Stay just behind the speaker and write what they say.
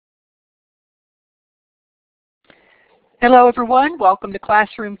Hello everyone, welcome to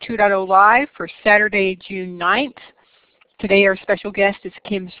Classroom 2.0 Live for Saturday, June 9th. Today our special guest is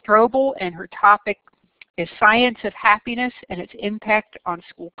Kim Strobel, and her topic is Science of Happiness and its Impact on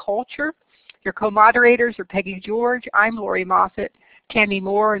School Culture. Your co-moderators are Peggy George, I'm Lori Moffett, Tammy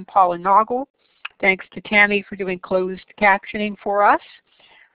Moore, and Paula Noggle. Thanks to Tammy for doing closed captioning for us.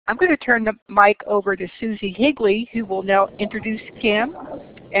 I'm going to turn the mic over to Susie Higley, who will now introduce Kim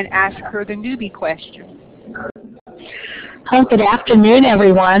and ask her the newbie question. Oh, good afternoon,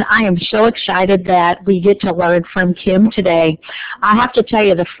 everyone. I am so excited that we get to learn from Kim today. I have to tell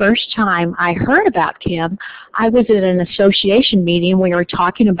you, the first time I heard about Kim, I was at an association meeting. We were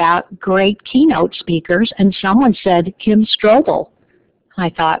talking about great keynote speakers, and someone said, Kim Strobel. I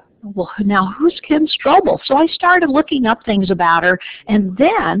thought, well, now who's Kim Strobel? So I started looking up things about her, and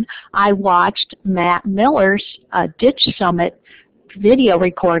then I watched Matt Miller's Ditch Summit video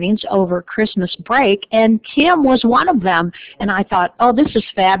recordings over Christmas break, and Kim was one of them. And I thought, oh, this is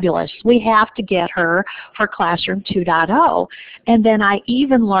fabulous. We have to get her for Classroom 2.0. And then I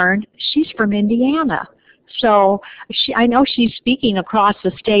even learned she's from Indiana. So I know she's speaking across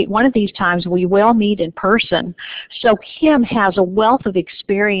the state. One of these times we will meet in person. So Kim has a wealth of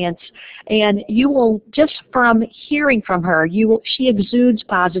experience, and you will, just from hearing from her, she exudes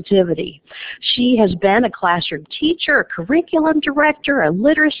positivity. She has been a classroom teacher, a curriculum director, a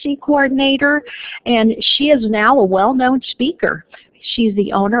literacy coordinator, and she is now a well-known speaker. She's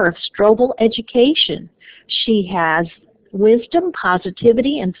the owner of Strobel Education. She has wisdom,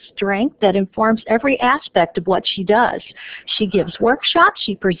 positivity, and strength that informs every aspect of what she does. She gives workshops,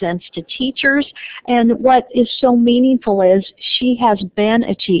 she presents to teachers, and what is so meaningful is she has been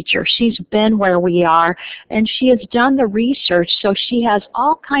a teacher. She's been where we are, and she has done the research, so she has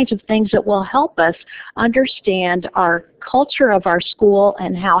all kinds of things that will help us understand our culture of our school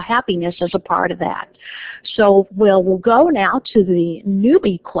and how happiness is a part of that. So we'll go now to the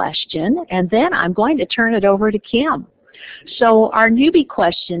newbie question, and then I'm going to turn it over to Kim. So our newbie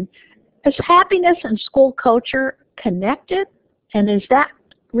question, is happiness and school culture connected? And is that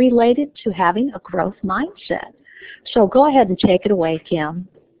related to having a growth mindset? So go ahead and take it away, Kim.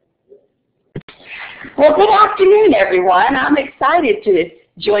 Well, good afternoon, everyone. I'm excited to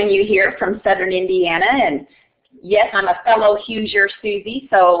join you here from Southern Indiana. And yes, I'm a fellow Hoosier, Susie,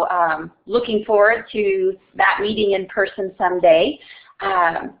 so looking forward to that meeting in person someday.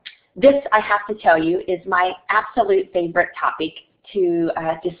 This, I have to tell you, is my absolute favorite topic to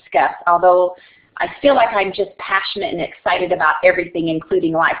discuss, although I feel like I'm just passionate and excited about everything,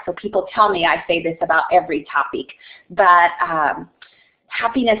 including life. So people tell me I say this about every topic. But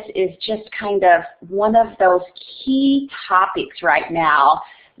happiness is just kind of one of those key topics right now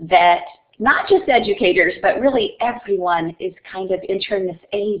that not just educators, but really everyone is kind of entering this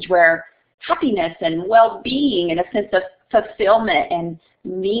age where happiness and well-being and a sense of fulfillment and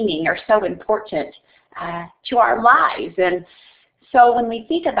meaning are so important to our lives. And so when we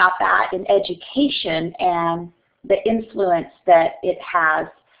think about that in education and the influence that it has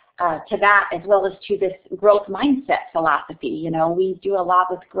to that, as well as to this growth mindset philosophy, you know, we do a lot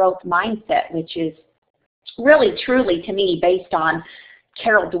with growth mindset, which is really truly to me based on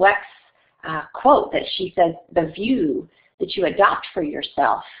Carol Dweck's quote that she says, the view that you adopt for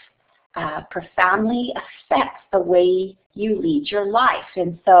yourself profoundly affects the way you lead your life.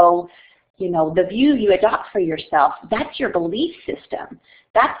 And so, you know, the view you adopt for yourself, that's your belief system.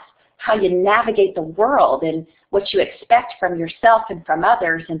 That's how you navigate the world and what you expect from yourself and from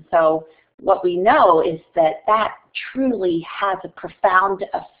others. And so what we know is that that truly has a profound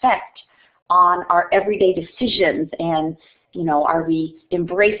effect on our everyday decisions. And, you know, are we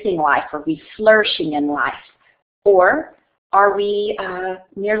embracing life? Are we flourishing in life? Or are we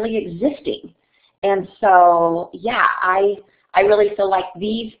merely existing? And so, yeah, I really feel like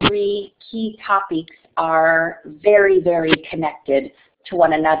these three key topics are very, very connected to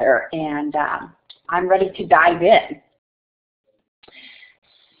one another, and I'm ready to dive in.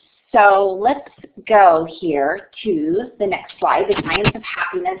 So let's go here to the next slide, the science of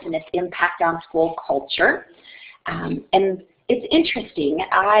happiness and its impact on school culture. And it's interesting,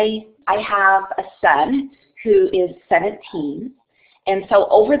 I have a son who is 17, and so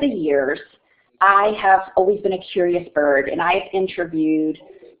over the years, I have always been a curious bird, and I've interviewed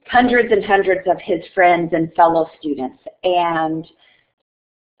hundreds and hundreds of his friends and fellow students, and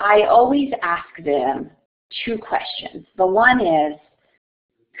I always ask them two questions. The one is,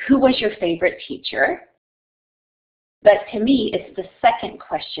 who was your favorite teacher? But to me, it's the second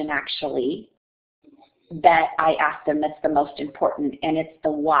question, actually, that I ask them that's the most important, and it's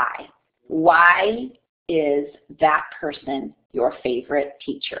the why. Why is that person your favorite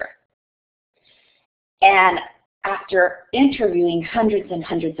teacher? And after interviewing hundreds and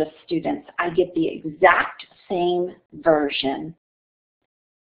hundreds of students, I get the exact same version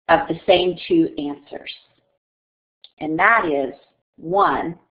of the same two answers. And that is,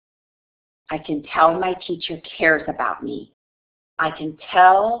 one, I can tell my teacher cares about me. I can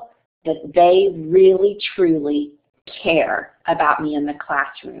tell that they really, truly care about me in the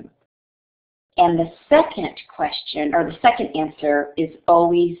classroom. And the second question, or the second answer, is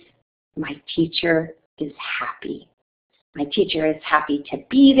always, my teacher is happy. My teacher is happy to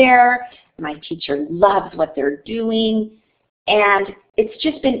be there. My teacher loves what they're doing. And it's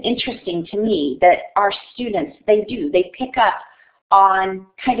just been interesting to me that our students, they pick up on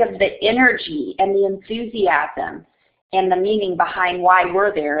kind of the energy and the enthusiasm and the meaning behind why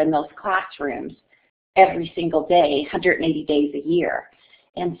we're there in those classrooms every single day, 180 days a year.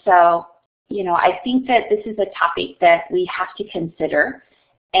 And so, you know, I think that this is a topic that we have to consider,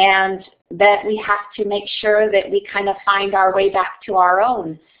 and that we have to make sure that we kind of find our way back to our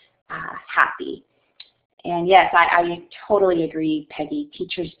own happy. And yes, I totally agree, Peggy.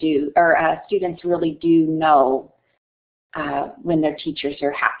 Teachers do, or students really do know when their teachers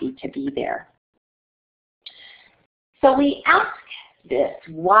are happy to be there. So we ask this,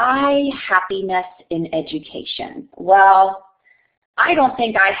 why happiness in education? Well, I don't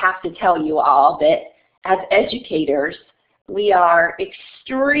think I have to tell you all that as educators, we are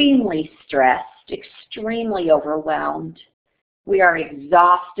extremely stressed, extremely overwhelmed. We are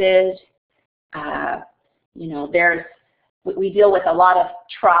exhausted. You know, we deal with a lot of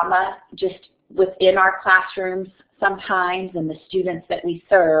trauma just within our classrooms sometimes, and the students that we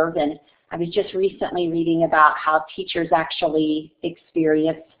serve. And I was just recently reading about how teachers actually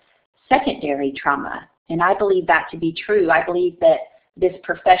experience secondary trauma. And I believe that to be true. I believe that this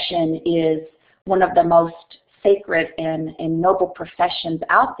profession is one of the most sacred and noble professions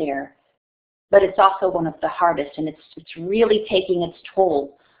out there, but it's also one of the hardest, and it's really taking its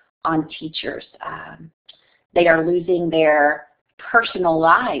toll on teachers. They are losing their personal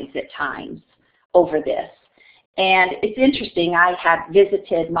lives at times over this. And it's interesting, I had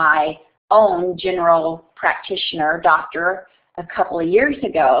visited my own general practitioner doctor a couple of years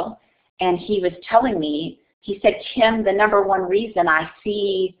ago, and he was telling me, he said, Kim, the number one reason I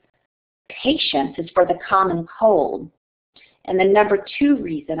see patients is for the common cold. And the number two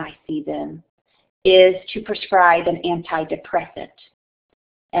reason I see them is to prescribe an antidepressant.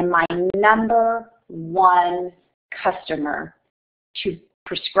 And my number one customer to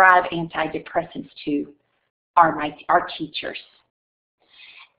prescribe antidepressants to are our teachers.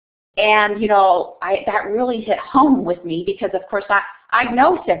 And, you know, that really hit home with me because, of course, I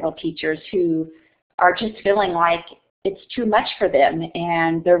know several teachers who are just feeling like it's too much for them,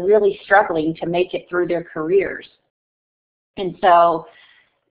 and they're really struggling to make it through their careers. And so,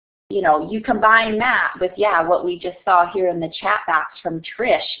 you know, you combine that with, yeah, what we just saw here in the chat box from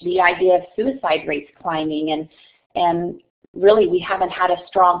Trish, the idea of suicide rates climbing, and really we haven't had a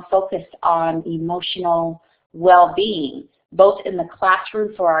strong focus on emotional well-being, both in the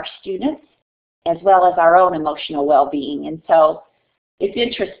classroom for our students as well as our own emotional well-being. And so it's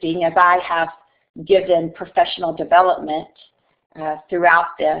interesting, as I have given professional development throughout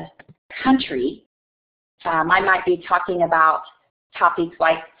the country, I might be talking about topics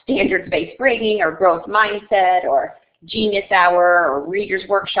like standards-based grading or growth mindset or genius hour or reader's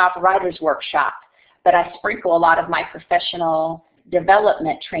workshop, writer's workshop, but I sprinkle a lot of my professional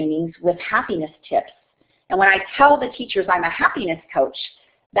development trainings with happiness tips. And when I tell the teachers I'm a happiness coach,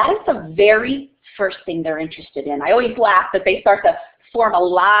 that is the very first thing they're interested in. I always laugh that they start to form a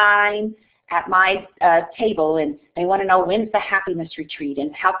line at my table, and they want to know when's the happiness retreat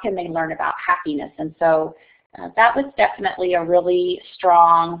and how can they learn about happiness. And so that was definitely a really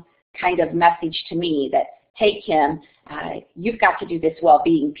strong kind of message to me that, hey, Kim, you've got to do this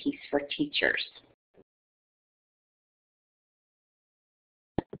well-being piece for teachers.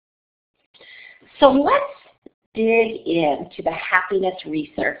 So let's dig into the happiness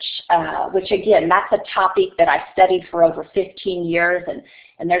research, which again, that's a topic that I've studied for over 15 years,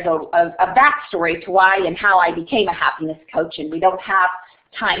 and there's a backstory to why and how I became a happiness coach, and we don't have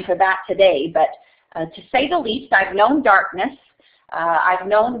time for that today, but to say the least, I've known darkness, I've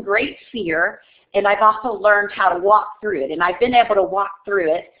known great fear, and I've also learned how to walk through it, and I've been able to walk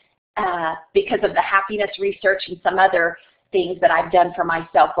through it because of the happiness research and some other things that I've done for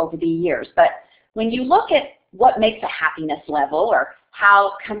myself over the years. But when you look at what makes a happiness level, or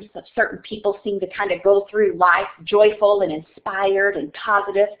how comes certain people seem to kind of go through life joyful and inspired and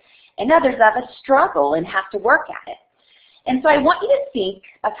positive, and others of us struggle and have to work at it. And so I want you to think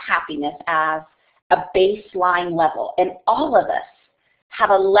of happiness as a baseline level, and all of us have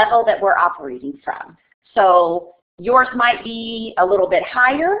a level that we're operating from. So yours might be a little bit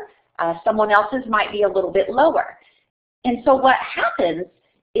higher, someone else's might be a little bit lower. And so what happens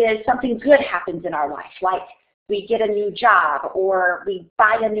is something good happens in our life, like we get a new job, or we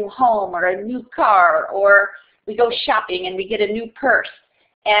buy a new home or a new car, or we go shopping and we get a new purse.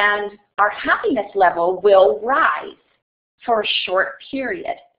 And our happiness level will rise for a short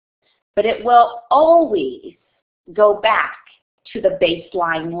period, but it will always go back to the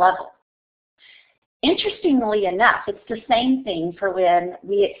baseline level. Interestingly enough, it's the same thing for when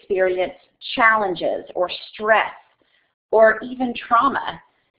we experience challenges or stress or even trauma.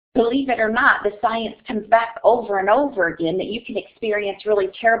 Believe it or not, the science comes back over and over again that you can experience really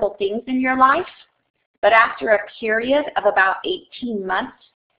terrible things in your life, but after a period of about 18 months,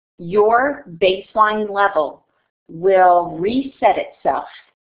 your baseline level will reset itself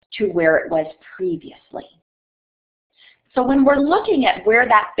to where it was previously. So when we're looking at where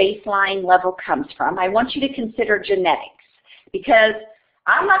that baseline level comes from, I want you to consider genetics, because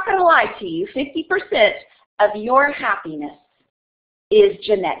I'm not going to lie to you, 50% of your happiness is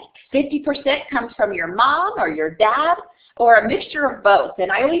genetic. 50% comes from your mom or your dad or a mixture of both.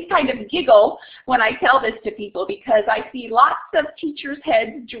 And I always kind of giggle when I tell this to people, because I see lots of teachers'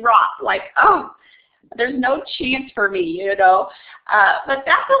 heads drop like, oh, there's no chance for me, you know. But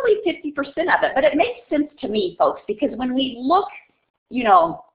that's only 50% of it. But it makes sense to me, folks, because when we look, you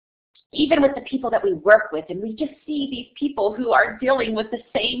know, even with the people that we work with, and we just see these people who are dealing with the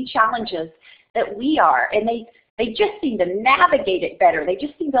same challenges that we are, and they just seem to navigate it better. They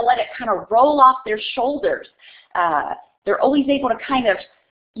just seem to let it kind of roll off their shoulders. They're always able to kind of,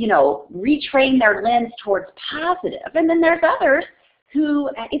 you know, retrain their lens towards positive. And then there's others who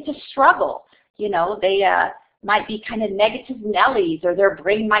it's a struggle. You know, they might be kind of negative Nellies, or their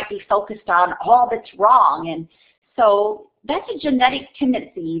brain might be focused on all that's wrong. And so that's a genetic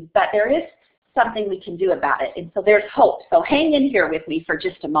tendency, but there is something we can do about it. And so there's hope. So hang in here with me for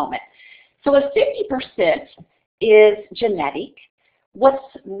just a moment. So if 50% is genetic, what's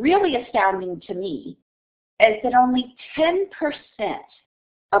really astounding to me is that only 10%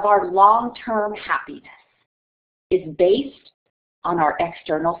 of our long-term happiness is based on our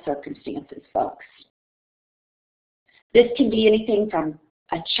external circumstances, folks. This can be anything from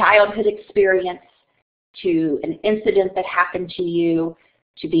a childhood experience to an incident that happened to you,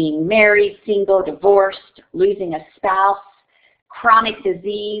 to being married, single, divorced, losing a spouse, chronic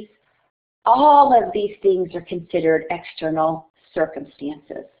disease. All of these things are considered external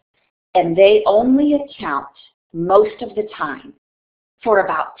circumstances, and they only account most of the time for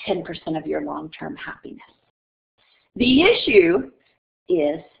about 10% of your long-term happiness. The issue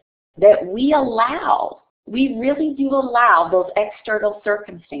is that we really do allow those external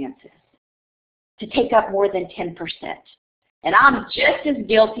circumstances to take up more than 10%. And I'm just as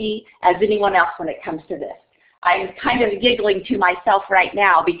guilty as anyone else when it comes to this. I'm kind of giggling to myself right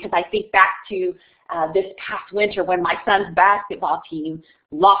now because I think back to this past winter when my son's basketball team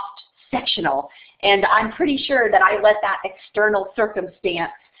lost sectional. And I'm pretty sure that I let that external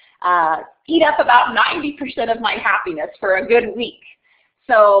circumstance eat up about 90% of my happiness for a good week.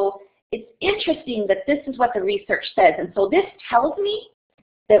 So it's interesting that this is what the research says. And so this tells me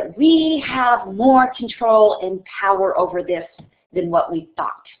that we have more control and power over this than what we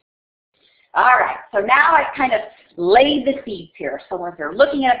thought. All right, so now I've kind of laid the seeds here. So when you're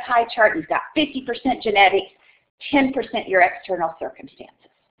looking at a pie chart, you've got 50% genetics, 10% your external circumstances.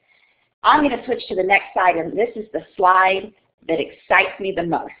 I'm going to switch to the next slide, and this is the slide that excites me the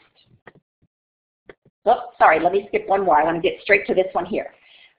most. Oh, sorry, let me skip one more. I want to get straight to this one here.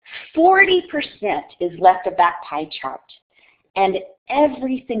 40% is left of that pie chart, and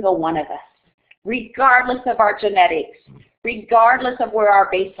every single one of us, regardless of our genetics, regardless of where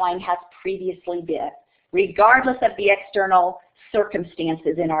our baseline has previously been, regardless of the external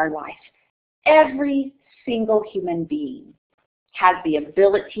circumstances in our life, every single human being has the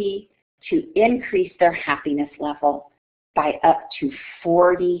ability to increase their happiness level by up to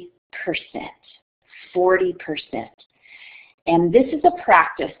 40%. 40%. And this is a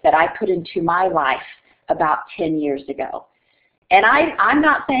practice that I put into my life about 10 years ago. And I'm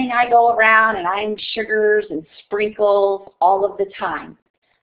not saying I go around and I'm sugars and sprinkles all of the time.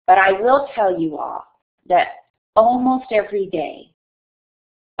 But I will tell you all that almost every day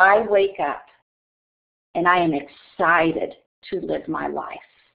I wake up and I am excited to live my life.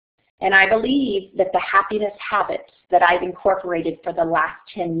 And I believe that the happiness habits that I've incorporated for the last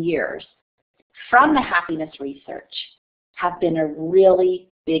 10 years from the happiness research have been a really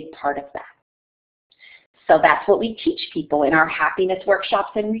big part of that. So that's what we teach people in our happiness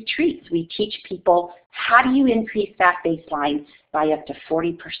workshops and retreats. We teach people how do you increase that baseline by up to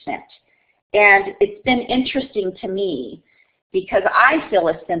 40%. And it's been interesting to me because I feel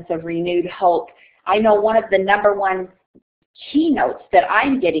a sense of renewed hope. I know one of the #1 keynotes that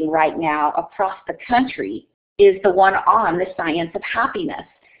I'm getting right now across the country is the one on the science of happiness.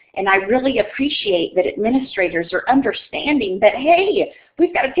 And I really appreciate that administrators are understanding that, hey,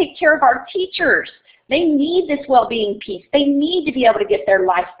 we've got to take care of our teachers. They need this well-being piece. They need to be able to get their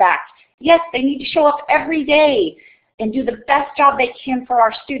life back. Yes, they need to show up every day and do the best job they can for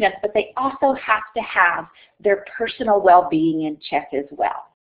our students, but they also have to have their personal well-being in check as well.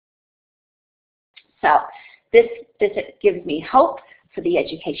 So this gives me hope for the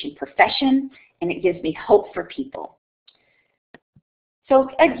education profession, and it gives me hope for people. So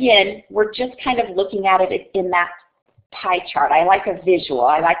again, we're just kind of looking at it in that pie chart. I like a visual.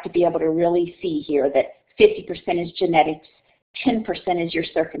 I like to be able to really see here that 50% is genetics, 10% is your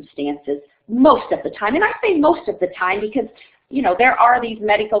circumstances, most of the time. And I say most of the time because, you know, there are these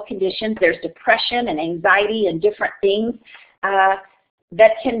medical conditions. There's depression and anxiety and different things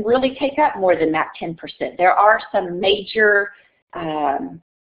that can really take up more than that 10%. There are some major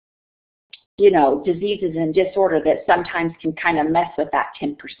you know, diseases and disorder that sometimes can kind of mess with that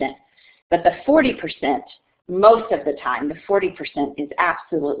 10%. But the 40%, most of the time, the 40% is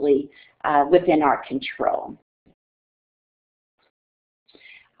absolutely within our control.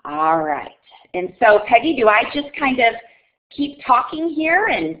 All right. And so, Peggy, do I just kind of keep talking here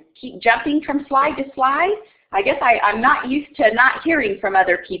and keep jumping from slide to slide? I guess I'm not used to not hearing from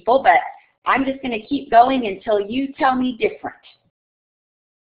other people, but I'm just going to keep going until you tell me different.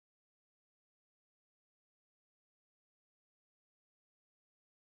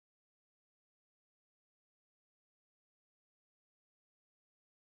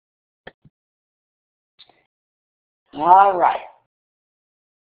 All right.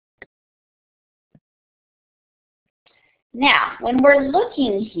 Now, when we're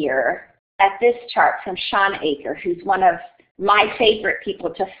looking here at this chart from Sean Aker, who's one of my favorite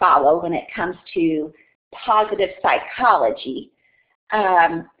people to follow when it comes to positive psychology,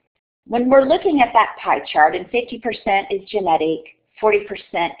 when we're looking at that pie chart, and 50% is genetic,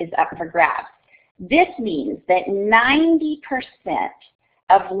 40% is up for grabs, this means that 90%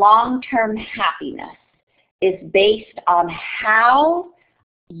 of long-term happiness is based on how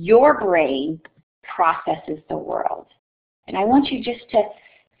your brain processes the world. And I want you just to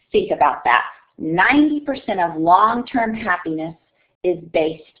think about that. 90% of long-term happiness is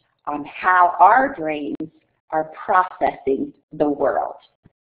based on how our brains are processing the world.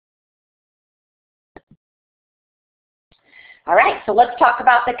 All right, so let's talk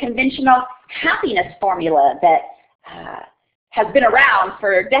about the conventional happiness formula that has been around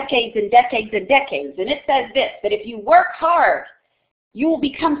for decades and decades and decades. And it says this, that if you work hard, you will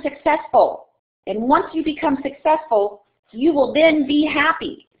become successful. And once you become successful, you will then be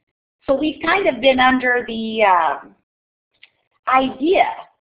happy. So we've kind of been under the idea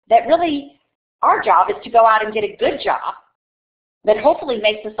that really our job is to go out and get a good job that hopefully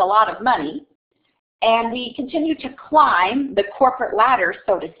makes us a lot of money. And we continue to climb the corporate ladder,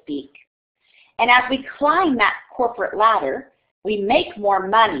 so to speak. And as we climb that corporate ladder, we make more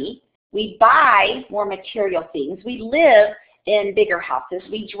money, we buy more material things, we live in bigger houses,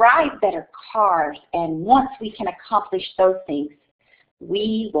 we drive better cars, and once we can accomplish those things,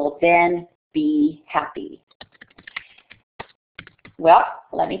 we will then be happy. Well,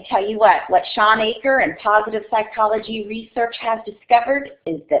 let me tell you what Sean Aker and positive psychology research has discovered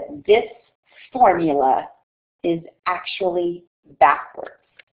is that this formula is actually backwards.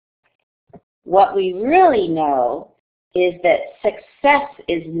 What we really know is that success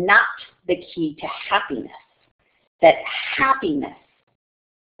is not the key to happiness, that happiness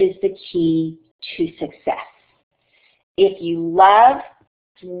is the key to success. If you love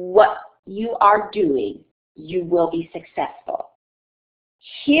what you are doing, you will be successful.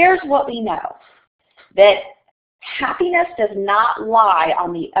 Here's what we know, that happiness does not lie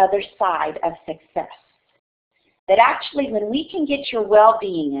on the other side of success. That actually when we can get your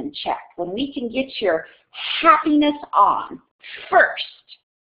well-being in check, when we can get your happiness on first,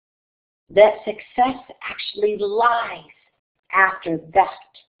 that success actually lies after that.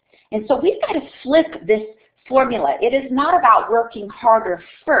 And so we've got to flip this formula. It is not about working harder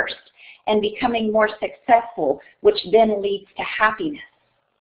first and becoming more successful, which then leads to happiness.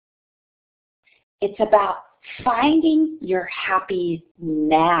 It's about finding your happy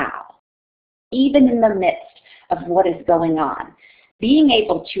now, even in the midst of what is going on. Being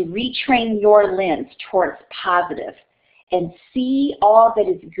able to retrain your lens towards positive and see all that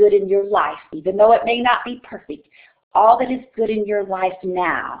is good in your life, even though it may not be perfect, all that is good in your life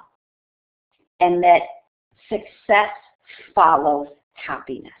now, and that success follows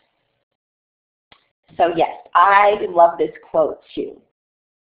happiness. So yes, I love this quote too.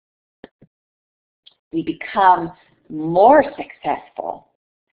 We become more successful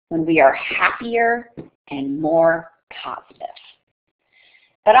when we are happier and more positive.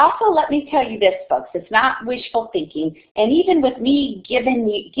 But also let me tell you this, folks, it's not wishful thinking, and even with me giving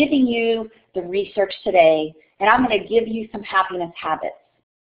you the research today, and I'm going to give you some happiness habits,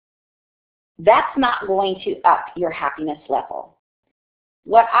 that's not going to up your happiness level.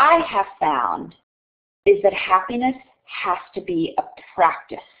 What I have found is that happiness has to be a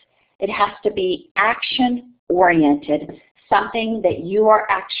practice. It has to be action-oriented, something that you are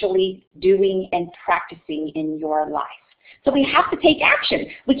actually doing and practicing in your life. So we have to take action.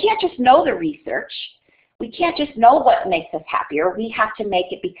 We can't just know the research. We can't just know what makes us happier. We have to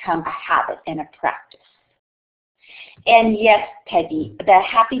make it become a habit and a practice. And yes, Peggy, the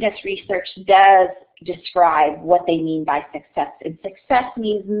happiness research does describe what they mean by success. And success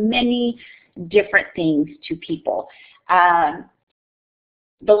means many different things to people.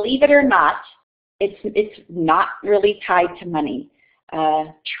 Believe it or not, it's not really tied to money.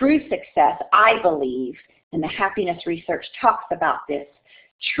 True success, I believe, and the happiness research talks about this,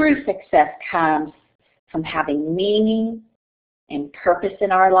 true success comes from having meaning and purpose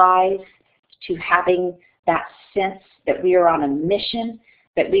in our lives, to having that sense that we are on a mission,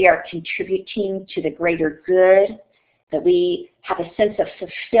 that we are contributing to the greater good, that we have a sense of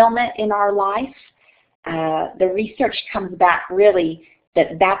fulfillment in our life. The research comes back really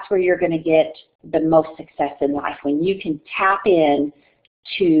that that's where you're going to get the most success in life, when you can tap in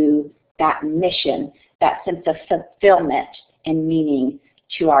to that mission, that sense of fulfillment and meaning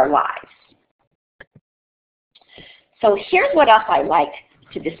to our lives. So here's what else I like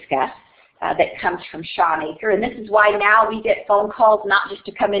to discuss that comes from Sean Aker, and this is why now we get phone calls not just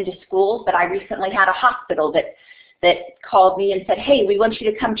to come into schools, but I recently had a hospital that called me and said, hey, we want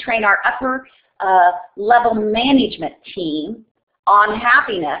you to come train our upper level management team on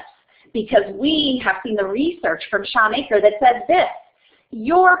happiness, because we have seen the research from Sean Aker that says this: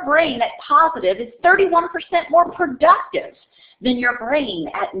 your brain at positive is 31% more productive than your brain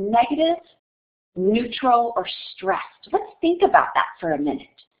at negative, neutral, or stressed. Let's think about that for a minute.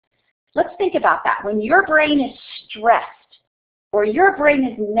 Let's think about that. When your brain is stressed, or your brain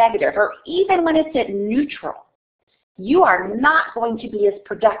is negative, or even when it's at neutral, you are not going to be as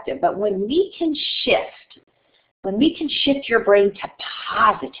productive. But when we can shift your brain to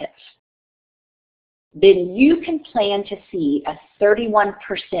positive, then you can plan to see a 31%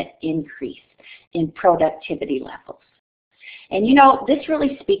 increase in productivity levels. And you know, this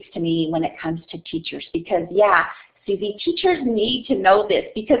really speaks to me when it comes to teachers, because yeah, Susie, teachers need to know this,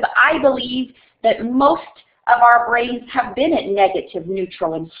 because I believe that most of our brains have been at negative,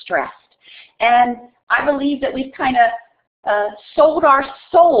 neutral, and stressed. And I believe that we've kind of sold our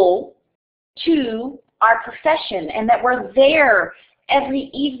soul to our profession, and that we're there every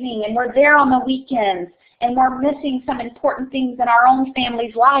evening, and we're there on the weekends, and we're missing some important things in our own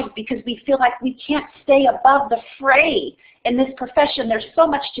family's lives because we feel like we can't stay above the fray in this profession. There's so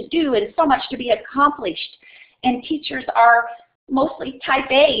much to do and so much to be accomplished. And teachers are mostly type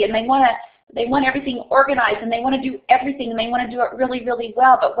A, and they want everything organized, and they want to do everything, and they want to do it really, really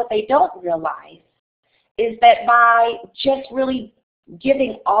well. But what they don't realize is that by just really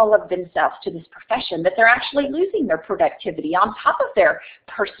giving all of themselves to this profession, that they're actually losing their productivity on top of their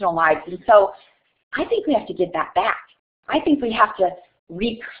personal lives. And so I think we have to get that back. I think we have to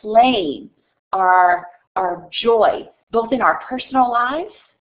reclaim our joy, both in our personal lives,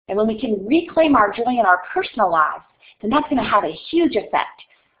 and when we can reclaim our joy in our personal lives, then that's going to have a huge effect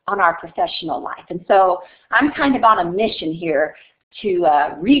on our professional life. And so I'm kind of on a mission here to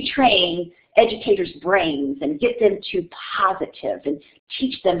retrain educators' brains and get them to positive and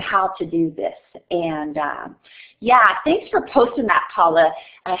teach them how to do this. And yeah, thanks for posting that, Paula.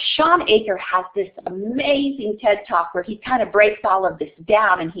 Sean Aker has this amazing TED Talk where he kind of breaks all of this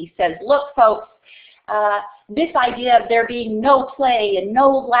down, and he says, look, folks, this idea of there being no play and no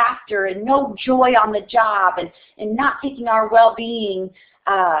laughter and no joy on the job and not taking our well-being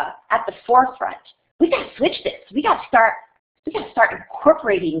at the forefront, we got to switch this. We got to start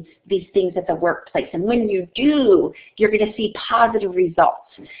incorporating these things at the workplace. And when you do, you're going to see positive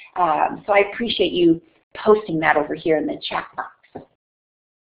results. So I appreciate you posting that over here in the chat box.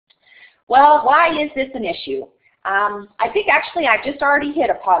 Well, why is this an issue? I think actually I just already hit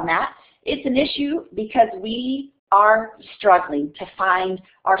upon that. It's an issue because we are struggling to find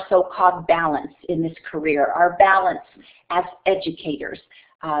our so-called balance in this career, our balance as educators,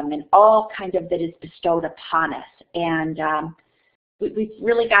 and all kind of that is bestowed upon us. And we've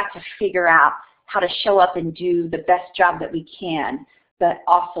really got to figure out how to show up and do the best job that we can but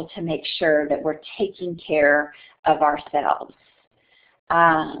also to make sure that we're taking care of ourselves.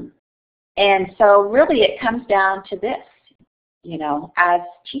 And so really it comes down to this, you know, as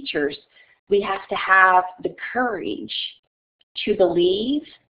teachers, we have to have the courage to believe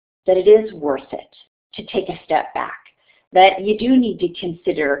that it is worth it to take a step back, that you do need to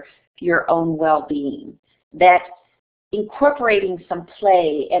consider your own well-being, that incorporating some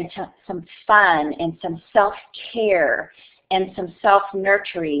play and some fun and some self-care and some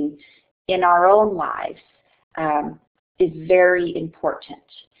self-nurturing in our own lives is very important.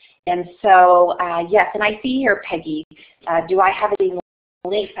 And so, yes, and I see here, Peggy, do I have any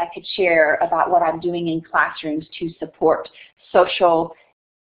links I could share about what I'm doing in classrooms to support social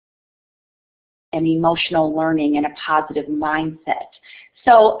and emotional learning and a positive mindset?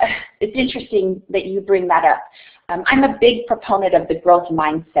 So it's interesting that you bring that up. I'm a big proponent of the growth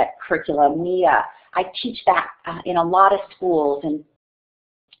mindset curriculum. I teach that in a lot of schools,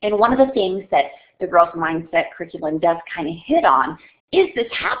 and one of the things that the growth mindset curriculum does kind of hit on is this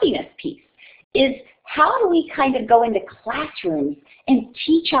happiness piece, is how do we kind of go into classrooms and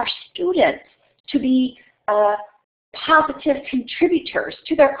teach our students to be positive contributors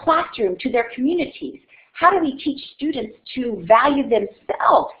to their classroom, to their communities? How do we teach students to value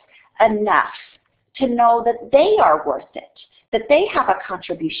themselves enough to know that they are worth it, that they have a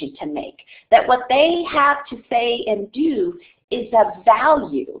contribution to make, that what they have to say and do is of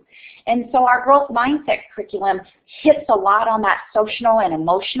value? And so our growth mindset curriculum hits a lot on that social and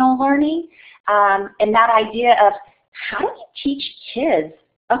emotional learning, and that idea of how do we teach kids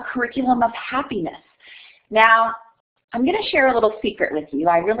a curriculum of happiness? Now, I'm going to share a little secret with you.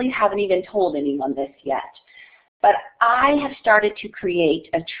 I really haven't even told anyone this yet, but I have started to create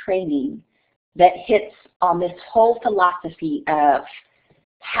a training that hits on this whole philosophy of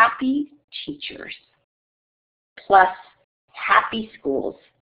happy teachers plus happy schools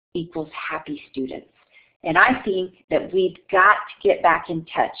equals happy students. And I think that we've got to get back in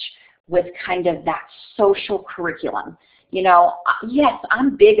touch with kind of that social curriculum. You know, yes,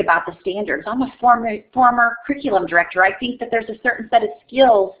 I'm big about the standards. I'm a former curriculum director. I think that there's a certain set of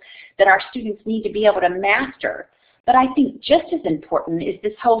skills that our students need to be able to master. But I think just as important is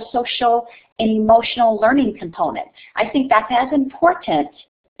this whole social and emotional learning component. I think that's as important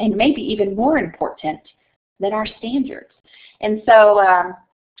and maybe even more important than our standards. And so,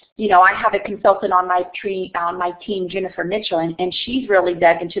 you know, I have a consultant on my team, Jennifer Mitchell, and she's really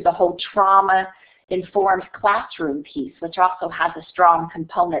dug into the whole trauma-informed classroom piece, which also has a strong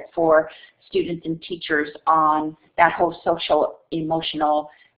component for students and teachers on that whole social, emotional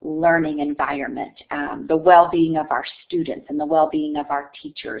learning environment, the well-being of our students and the well-being of our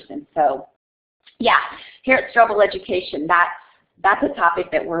teachers. And so, yeah, here at Strobel Education, that's a topic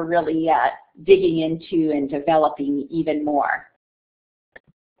that we're really digging into and developing even more.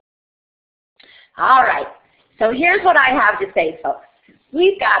 All right, so here's what I have to say, folks.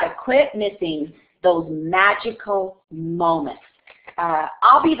 We've got to quit missing those magical moments.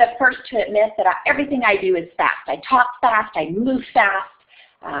 I'll be the first to admit that everything I do is fast. I talk fast, I move fast,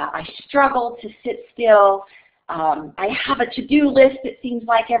 I struggle to sit still. I have a to-do list, it seems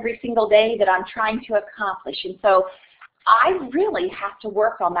like, every single day that I'm trying to accomplish. And so I really have to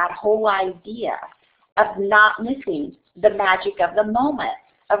work on that whole idea of not missing the magic of the moment,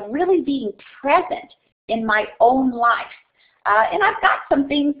 of really being present in my own life. And I've got some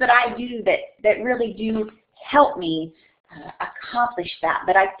things that I do that really do help me accomplish that.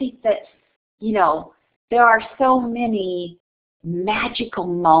 But I think that, you know, there are so many magical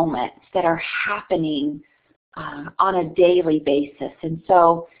moments that are happening on a daily basis. And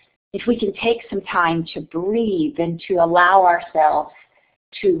so if we can take some time to breathe and to allow ourselves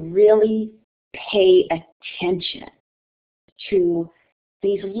to really pay attention to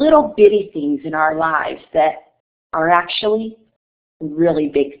these little bitty things in our lives that are actually really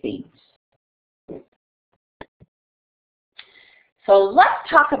big things. So let's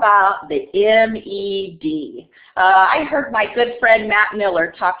talk about the MED. I heard my good friend Matt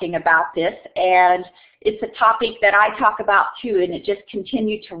Miller talking about this, and it's a topic that I talk about too, and it just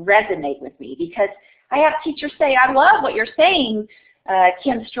continued to resonate with me because I have teachers say, I love what you're saying,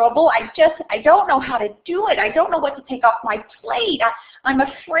 Kim Strobel. I don't know how to do it. I don't know what to take off my plate. I'm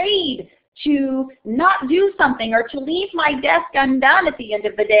afraid to not do something or to leave my desk undone at the end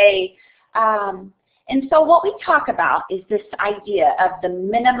of the day. And so what we talk about is this idea of the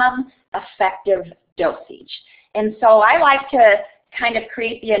minimum effective dosage. And so I like to kind of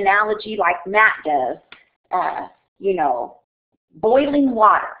create the analogy like Matt does, you know, boiling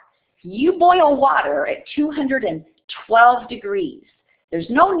water. You boil water at 212 degrees. There's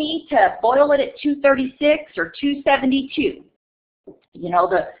no need to boil it at 236 or 272. You know,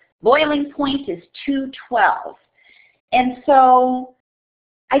 the boiling point is 212. And so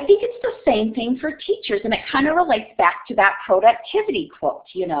I think it's the same thing for teachers, and it kind of relates back to that productivity quote,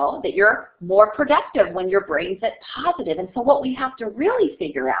 you know, that you're more productive when your brain's at positive. And so what we have to really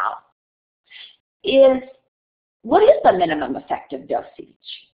figure out is, what is the minimum effective dosage?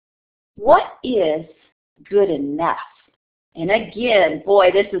 What is good enough? And again,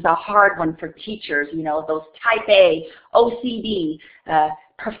 boy, this is a hard one for teachers, you know, those type A, OCD,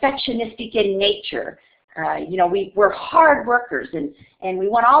 perfectionistic in nature. You know, we're hard workers, and we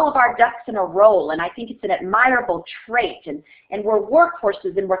want all of our ducks in a row, and I think it's an admirable trait, and we're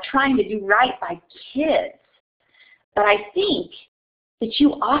workhorses, and we're trying to do right by kids. But I think that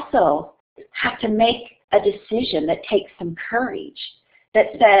you also have to make a decision that takes some courage, that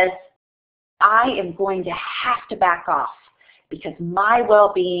says, I am going to have to back off because my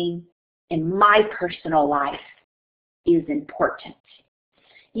well-being in my personal life is important.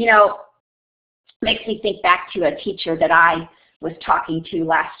 You know, makes me think back to a teacher that I was talking to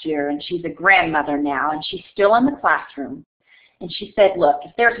last year, and she's a grandmother now, and she's still in the classroom. And she said, look,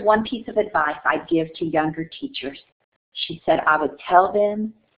 if there's one piece of advice I'd give to younger teachers, she said, I would tell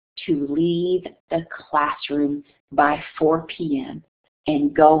them to leave the classroom by 4 p.m.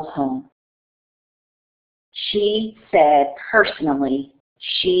 and go home. She said personally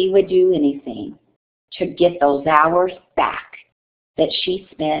she would do anything to get those hours back that she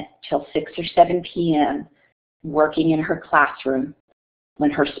spent till 6 or 7 p.m. working in her classroom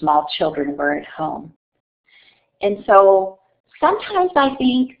when her small children were at home. And so sometimes I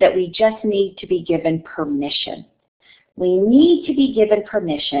think that we just need to be given permission. We need to be given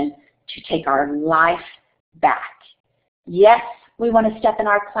permission to take our life back. Yes, we want to step in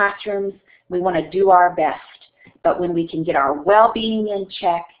our classrooms. We want to do our best. But when we can get our well-being in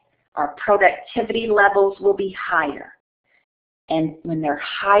check, our productivity levels will be higher. And when they're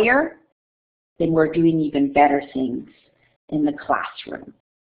higher, then we're doing even better things in the classroom.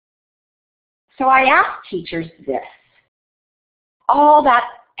 So I ask teachers this, all that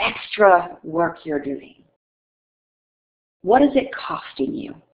extra work you're doing, what is it costing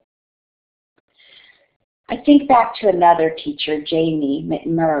you? I think back to another teacher, Jamie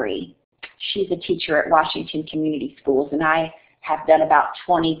McMurray. She's a teacher at Washington Community Schools, and I have done about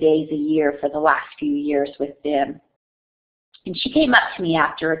 20 days a year for the last few years with them. And she came up to me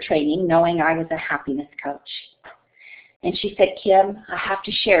after a training knowing I was a happiness coach. And she said, Kim, I have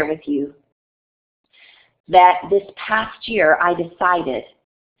to share with you that this past year I decided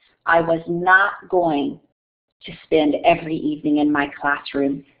I was not going to spend every evening in my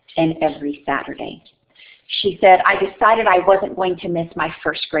classroom and every Saturday. She said, I decided I wasn't going to miss my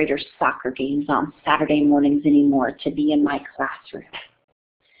first graders' soccer games on Saturday mornings anymore to be in my classroom.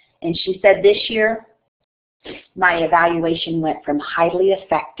 And she said, this year, my evaluation went from highly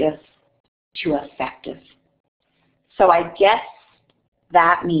effective to effective. So I guess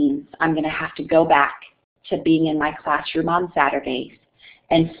that means I'm going to have to go back to being in my classroom on Saturdays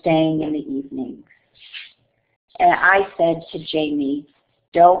and staying in the evenings. And I said to Jamie,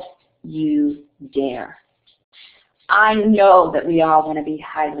 don't you dare. I know that we all want to be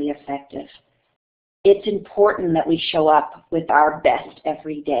highly effective. It's important that we show up with our best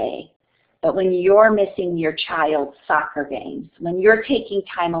every day. But when you're missing your child's soccer games, when you're taking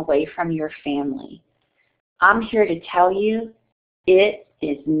time away from your family, I'm here to tell you it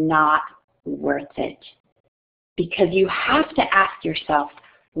is not worth it. Because you have to ask yourself,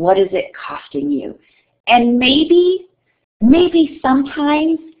 what is it costing you? And maybe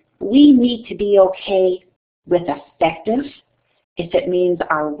sometimes we need to be okay with effective if it means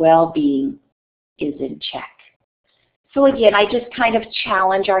our well-being is in check. So again, I just kind of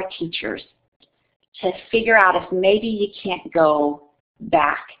challenge our teachers to figure out if maybe you can't go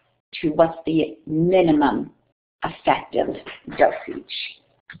back to what's the minimum effective dosage.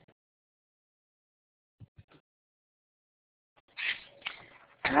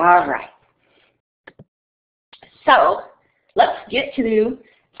 All right. So let's get to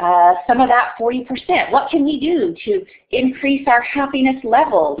some of that 40%. What can we do to increase our happiness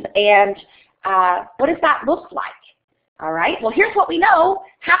levels, and what does that look like? All right, well, here's what we know.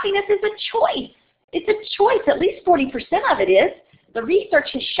 Happiness is a choice. It's a choice. At least 40% of it is. The research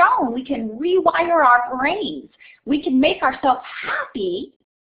has shown we can rewire our brains. We can make ourselves happy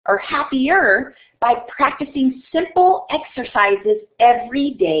or happier by practicing simple exercises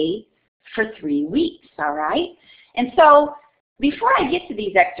every day for 3 weeks, all right? And so before I get to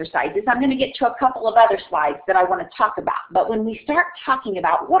these exercises, I'm going to get to a couple of other slides that I want to talk about. But when we start talking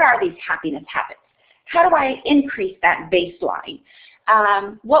about what are these happiness habits, how do I increase that baseline?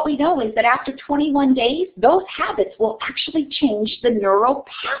 what we know is that after 21 days, those habits will actually change the neural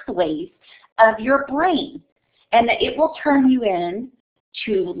pathways of your brain, and that it will turn you in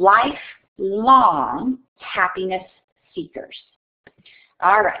to lifelong happiness seekers.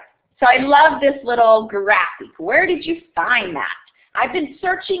 All right, so I love this little graphic. Where did you find that? I've been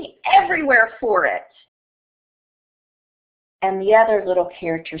searching everywhere for it. And the other little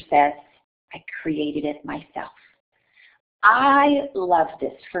character says, I created it myself. I love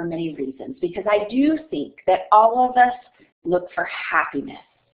this for many reasons, because I do think that all of us look for happiness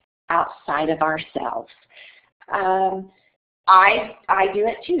outside of ourselves. I do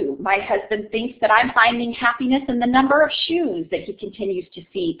it too. My husband thinks that I'm finding happiness in the number of shoes that he continues to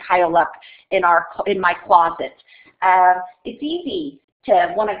see pile up in my closet. It's easy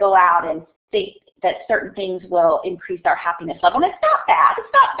to want to go out and think that certain things will increase our happiness level. And it's not bad. It's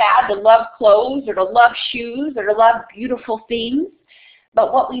not bad to love clothes or to love shoes or to love beautiful things.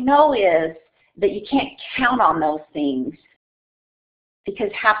 But what we know is that you can't count on those things, because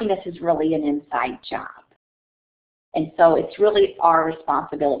happiness is really an inside job. And so it's really our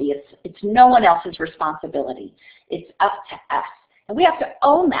responsibility. It's no one else's responsibility. It's up to us. And we have to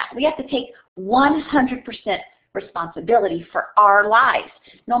own that. We have to take 100% responsibility for our lives.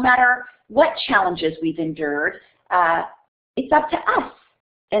 No matter what challenges we've endured, it's up to us.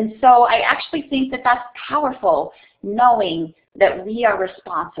 And so I actually think that that's powerful, knowing that we are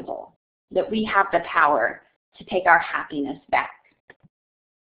responsible, that we have the power to take our happiness back.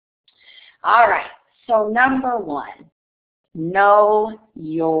 All right, so number one, know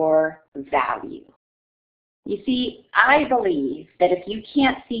your value. You see, I believe that if you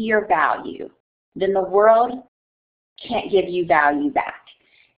can't see your value, then the world can't give you value back.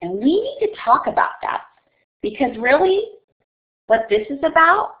 And we need to talk about that, because really what this is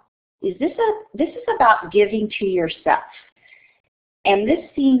about is this is about giving to yourself. And this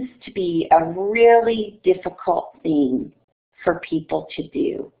seems to be a really difficult thing for people to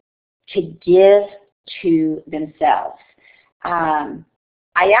do, to give to themselves.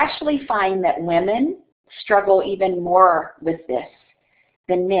 I actually find that women struggle even more with this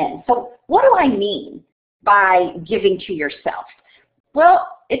than men. So what do I mean by giving to yourself? Well,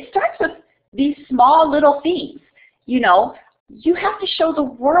 it starts with these small little things. You know, you have to show the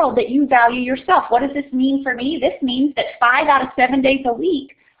world that you value yourself. What does this mean for me? This means that 5 out of 7 days a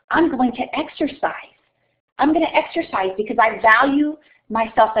week, I'm going to exercise. I'm going to exercise because I value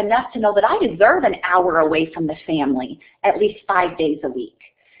myself enough to know that I deserve an hour away from the family at least 5 days a week.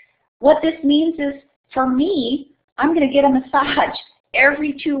 What this means is, for me, I'm going to get a massage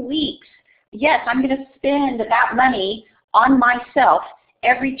every 2 weeks. Yes, I'm going to spend that money on myself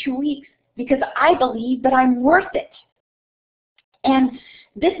every 2 weeks because I believe that I'm worth it. And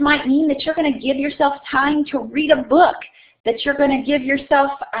this might mean that you're going to give yourself time to read a book, that you're going to give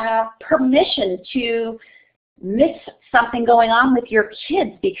yourself permission to miss something going on with your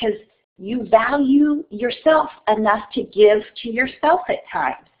kids because you value yourself enough to give to yourself at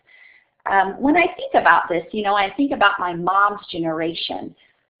times. When I think about this, you know, I think about my mom's generation.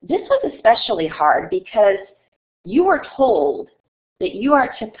 This was especially hard because you were told that you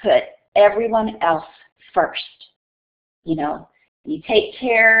are to put everyone else first. You know, you take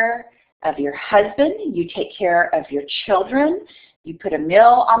care of your husband, you take care of your children, you put a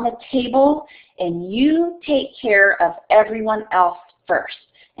meal on the table, and you take care of everyone else first.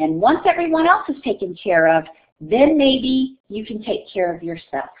 And once everyone else is taken care of, then maybe you can take care of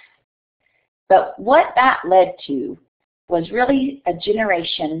yourself. But what that led to was really a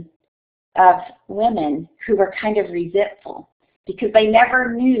generation of women who were kind of resentful because they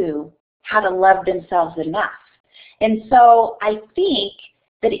never knew how to love themselves enough. And so I think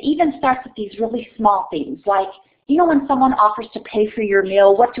that it even starts with these really small things, like, you know, when someone offers to pay for your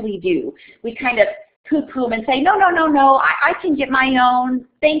meal, what do? We kind of poo-poo them and say, no, I can get my own,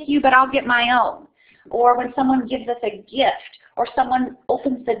 thank you, but I'll get my own. Or when someone gives us a gift or someone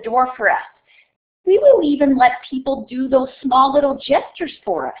opens the door for us, we will even let people do those small little gestures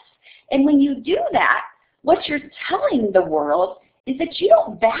for us. And when you do that, what you're telling the world is that you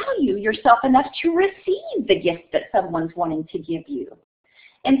don't value yourself enough to receive the gift that someone's wanting to give you.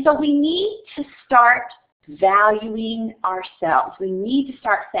 And so we need to start valuing ourselves. We need to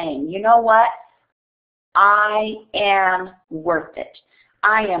start saying, you know what? I am worth it.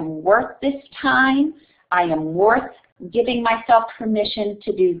 I am worth this time. I am worth giving myself permission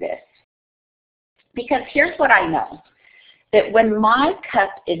to do this. Because here's what I know, that when my cup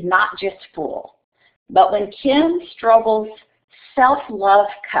is not just full, but when Kim Strobel's self-love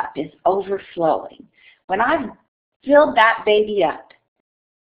cup is overflowing, when I've filled that baby up,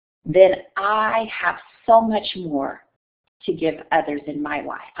 then I have so much more to give others in my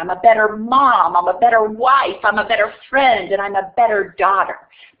life. I'm a better mom, I'm a better wife, I'm a better friend, and I'm a better daughter.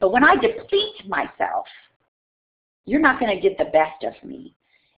 But when I deplete myself, you're not going to get the best of me.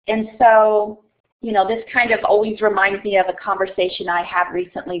 And so, you know, this kind of always reminds me of a conversation I had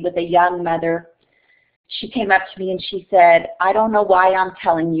recently with a young mother. She came up to me and she said, I don't know why I'm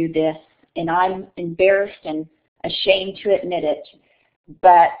telling you this, and I'm embarrassed and ashamed to admit it,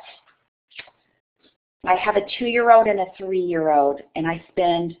 but I have a 2-year-old and a 3-year-old, and I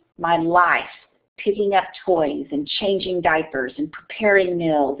spend my life picking up toys and changing diapers and preparing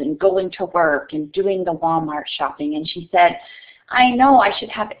meals and going to work and doing the Walmart shopping. And she said, I know I should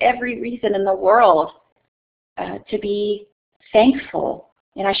have every reason in the world to be thankful,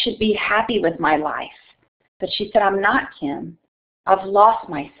 and I should be happy with my life. But she said, I'm not, Kim. I've lost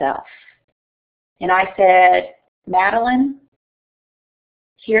myself. And I said, Madeline,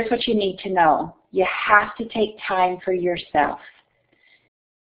 here's what you need to know. You have to take time for yourself.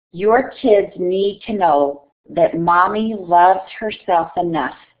 Your kids need to know that mommy loves herself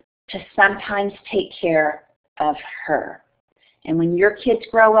enough to sometimes take care of her. And when your kids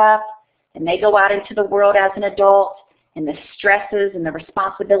grow up and they go out into the world as an adult and the stresses and the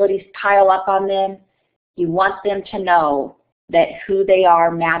responsibilities pile up on them, you want them to know that who they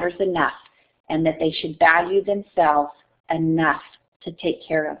are matters enough and that they should value themselves enough to take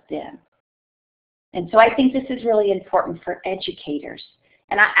care of them. And so I think this is really important for educators.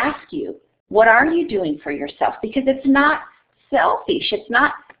 And I ask you, what are you doing for yourself? Because it's not selfish. It's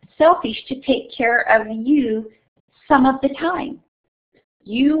not selfish to take care of you some of the time.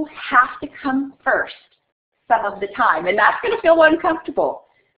 You have to come first some of the time. And that's going to feel uncomfortable.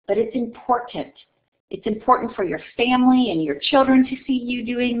 But it's important. It's important for your family and your children to see you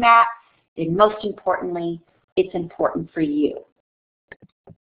doing that. And most importantly, it's important for you.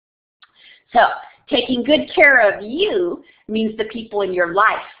 So, taking good care of you means the people in your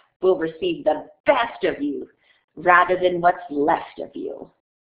life will receive the best of you rather than what's left of you.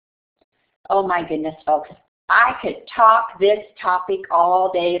 Oh my goodness, folks. I could talk this topic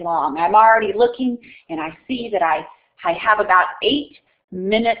all day long. I'm already looking and I see that I have about 8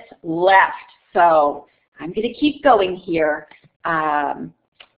 minutes left. So I'm going to keep going here.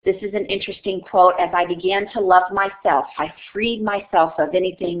 This is an interesting quote. As I began to love myself, I freed myself of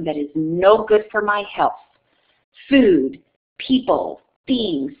anything that is no good for my health. Food, people,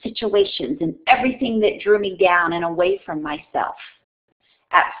 things, situations, and everything that drew me down and away from myself.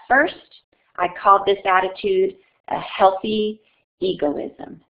 At first, I called this attitude a healthy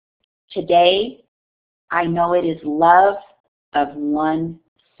egoism. Today, I know it is love of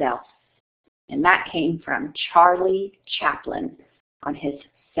oneself. And that came from Charlie Chaplin on his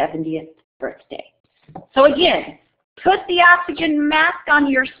 70th birthday. So again, put the oxygen mask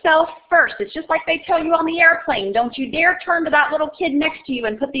on yourself first. It's just like they tell you on the airplane. Don't you dare turn to that little kid next to you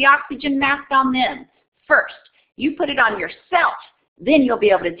and put the oxygen mask on them first. You put it on yourself, then you'll be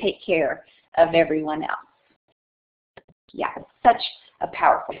able to take care of everyone else. Yeah, such a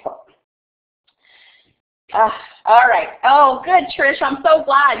powerful quote. All right. Oh, good, Trish. I'm so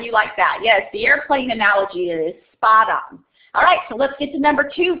glad you like that. Yes, the airplane analogy is spot on. All right, so let's get to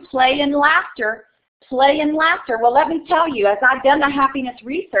number 2, play and laughter. Play and laughter. Well, let me tell you, as I've done the happiness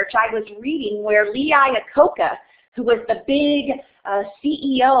research, I was reading where Lee Iacocca, who was the big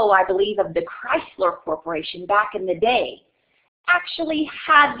CEO, I believe, of the Chrysler Corporation back in the day, actually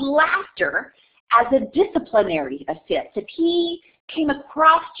had laughter as a disciplinary offense. If he came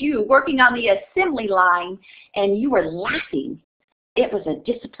across you working on the assembly line and you were laughing, it was a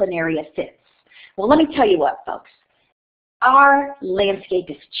disciplinary offense. Well, let me tell you what, folks. Our landscape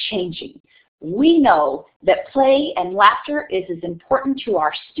is changing. We know that play and laughter is as important to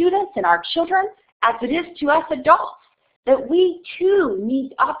our students and our children as it is to us adults, that we too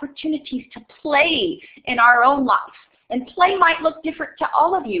need opportunities to play in our own life. And play might look different to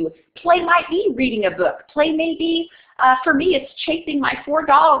all of you. Play might be reading a book. Play may be, for me, it's chasing my 4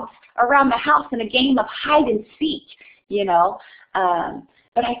 dogs around the house in a game of hide and seek, you know.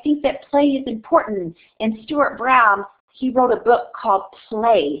 But I think that play is important. And Stuart Brown, he wrote a book called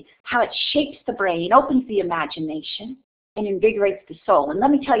Play, how it shapes the brain, opens the imagination, and invigorates the soul. And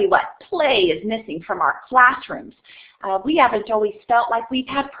let me tell you what, play is missing from our classrooms. We haven't always felt like we've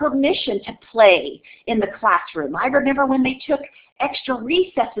had permission to play in the classroom. I remember when they took extra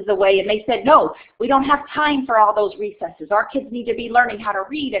recesses away and they said, no, we don't have time for all those recesses. Our kids need to be learning how to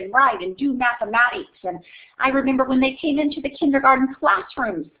read and write and do mathematics. And I remember when they came into the kindergarten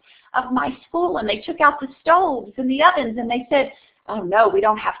classrooms of my school and they took out the stoves and the ovens and they said, oh no, we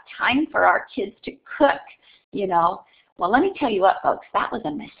don't have time for our kids to cook, you know. Well, let me tell you what, folks, that was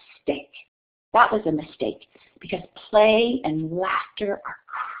a mistake. That was a mistake because play and laughter are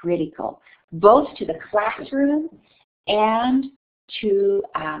critical, both to the classroom and to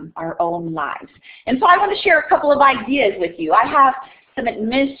our own lives. And so I want to share a couple of ideas with you. I have some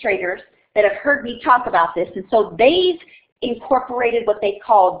administrators that have heard me talk about this, and so they've incorporated what they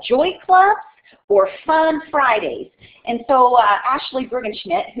call joy clubs or fun Fridays. And so Ashley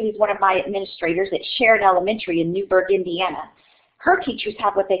Bergenschmidt, who's one of my administrators at Sharon Elementary in Newburgh, Indiana, her teachers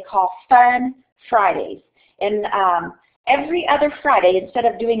have what they call fun Fridays. And every other Friday, instead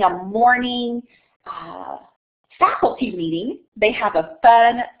of doing a morning faculty meeting, they have a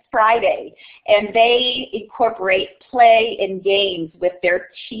fun Friday, and they incorporate play and games with their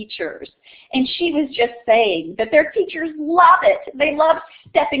teachers. And she was just saying that their teachers love it. They love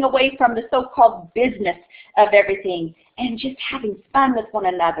stepping away from the so-called business of everything and just having fun with one